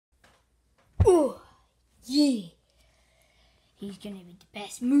Yeah. He's gonna be the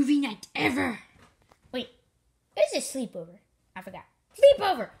best movie night ever. Wait, is it sleepover? I forgot.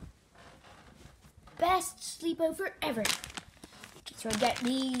 Sleepover. Best sleepover ever. Okay, so I got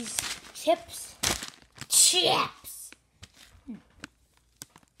these chips.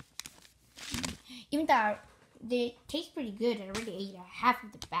 Even though they taste pretty good, I already ate half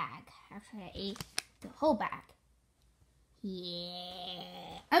of the bag. Actually, I ate the whole bag.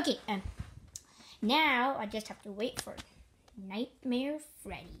 Yeah. Okay, now I just have to wait for Nightmare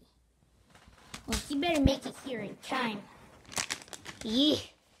Freddy. Well, he better make it here in time. Yeah.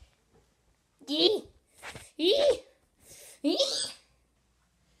 Yeah. Yeah. Yeah.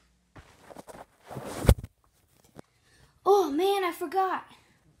 Oh man, I forgot.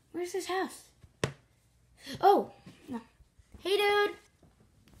 Where's his house? Oh, no. Hey, dude.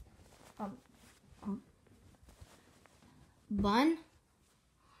 Bun?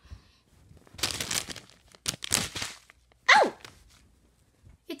 Oh!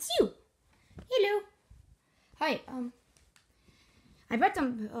 It's you. Hello. Hi, I brought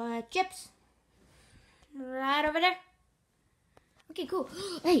some, chips. Right over there. Okay, cool.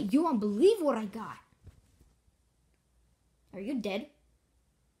 Hey, you won't believe what I got. Are you dead?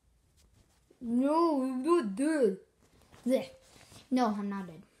 No, I'm not dead. Blech. No, I'm not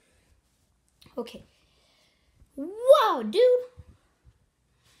dead. Okay. Whoa, dude.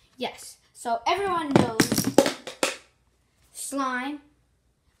 Yes. So everyone knows slime.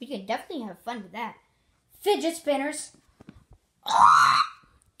 We can definitely have fun with that. Fidget spinners.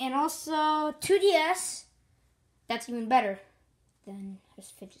 And also 2DS. That's even better than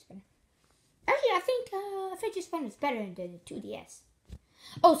just fidget spinner. Actually, I think fidget spinner is better than the 2DS.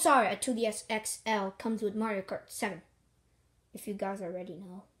 Oh, sorry, a 2DS XL comes with Mario Kart 7. If you guys already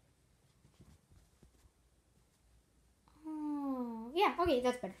know. Oh, yeah, okay,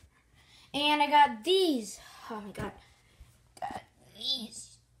 that's better. And I got these. Oh my god. Got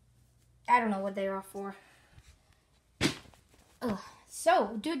these. I don't know what they are for. Ugh.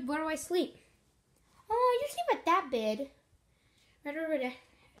 So, dude, where do I sleep? Oh, you sleep at that bed. Right over there.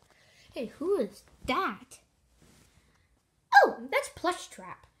 Hey, who is that? Oh, that's Plush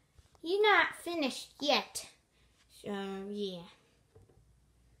Trap. You're not finished yet. So, yeah.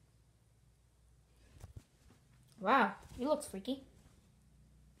 Wow, he looks freaky.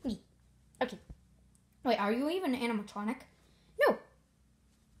 Okay. Wait, are you even an animatronic? No.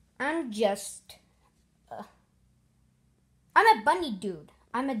 I'm just... I'm a bunny dude.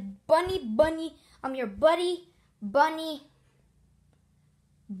 I'm a bunny. I'm your buddy, bunny,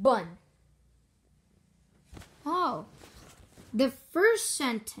 bun. Oh. The first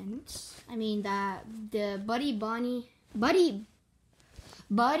sentence, I mean the buddy bunny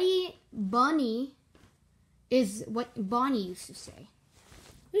is what Bonnie used to say.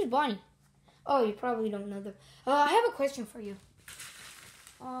 Who's Bonnie? Oh, you probably don't know them. I have a question for you.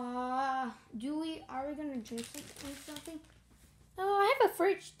 Are we gonna drink something? I have a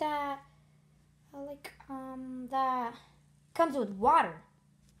fridge that that comes with water.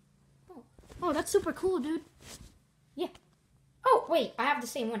 Oh, that's super cool, dude. Yeah. Oh, wait, I have the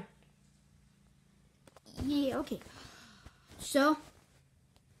same one. Yeah, okay. So,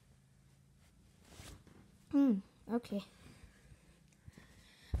 okay.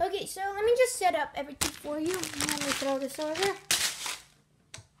 Okay, so let me just set up everything for you. Let me throw this over.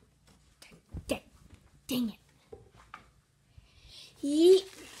 Dang it. Yeet.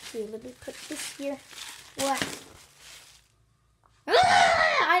 Here, let me put this here. What?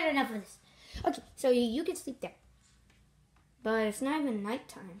 I don't know for this. Okay, so you can sleep there. But it's not even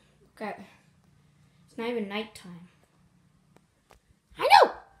nighttime. Okay. It's not even nighttime. I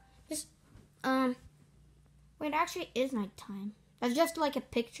know! Just, wait, it actually is nighttime. That's just like a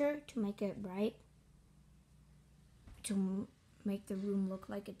picture to make it bright. To make the room look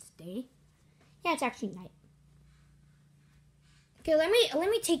like it's day. Yeah, it's actually night. Okay, let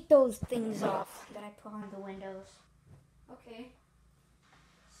me take those things off that I put on the windows. Okay.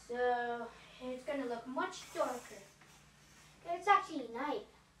 So, it's gonna look much darker. It's actually night.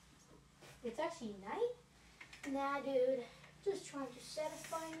 It's actually night? Nah, dude. Just trying to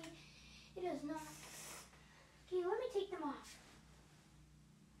satisfy me. It is not. Okay, let me take them off.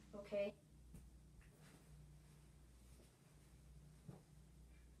 Okay.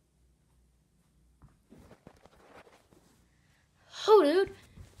 Oh, dude.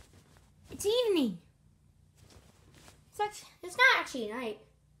 It's evening. It's not actually night.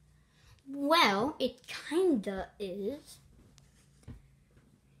 Well, it kinda is.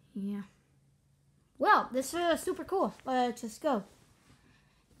 Yeah. Well, this is super cool. Let's just go.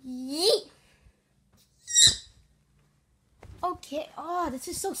 Yeet. Okay. Oh, this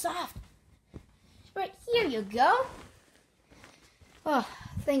is so soft. Right here you go. Oh,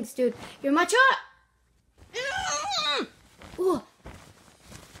 thanks, dude. You're much up. Ooh.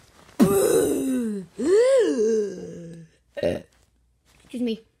 Excuse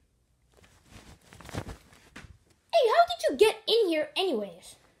me. Hey, how did you get in here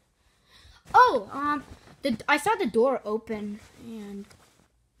anyways? Oh, I saw the door open and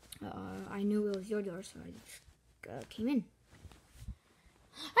I knew it was your door, so I just came in.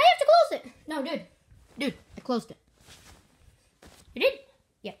 I have to close it. No, dude, I closed it. You did?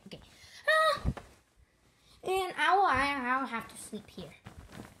 Yeah. Okay. And I'll have to sleep here.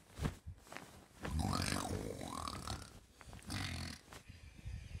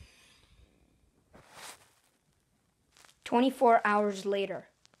 24 hours later.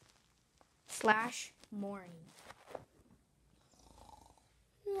 / morning.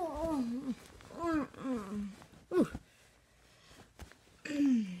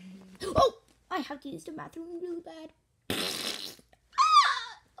 Oh! I have to use the bathroom really bad.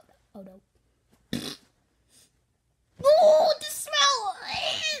 Oh no. Oh, the smell!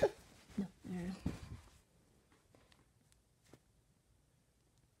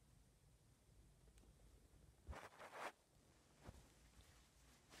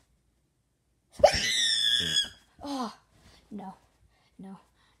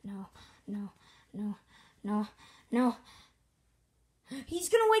 No. Oh, no. He's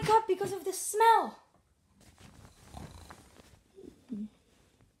gonna wake up because of the smell.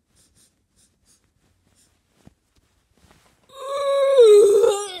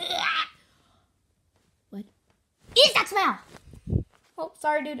 What is that smell? Oh,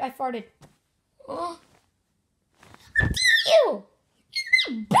 sorry, dude. I farted. Oh. You!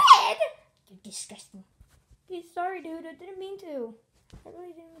 In bed? You're disgusting. Okay, sorry, dude. I didn't mean to. I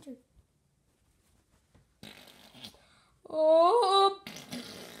really didn't mean to. Oh.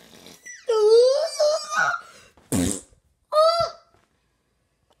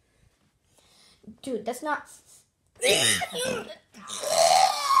 Dude, that's not.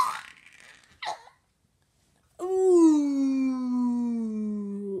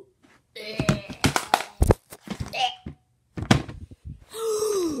 Ooh.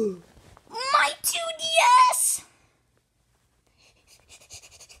 My 2DS.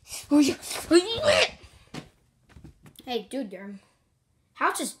 Hey, dude, your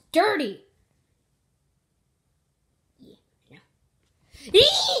house is dirty. Yeah, no.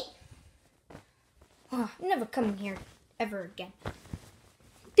 Oh, I'm never coming here ever again.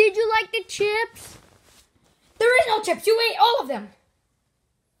 Did you like the chips? There is no chips. You ate all of them.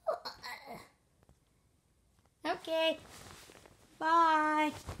 Okay.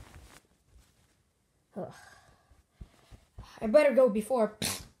 Bye. Ugh. I better go before.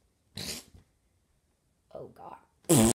 Oh, God.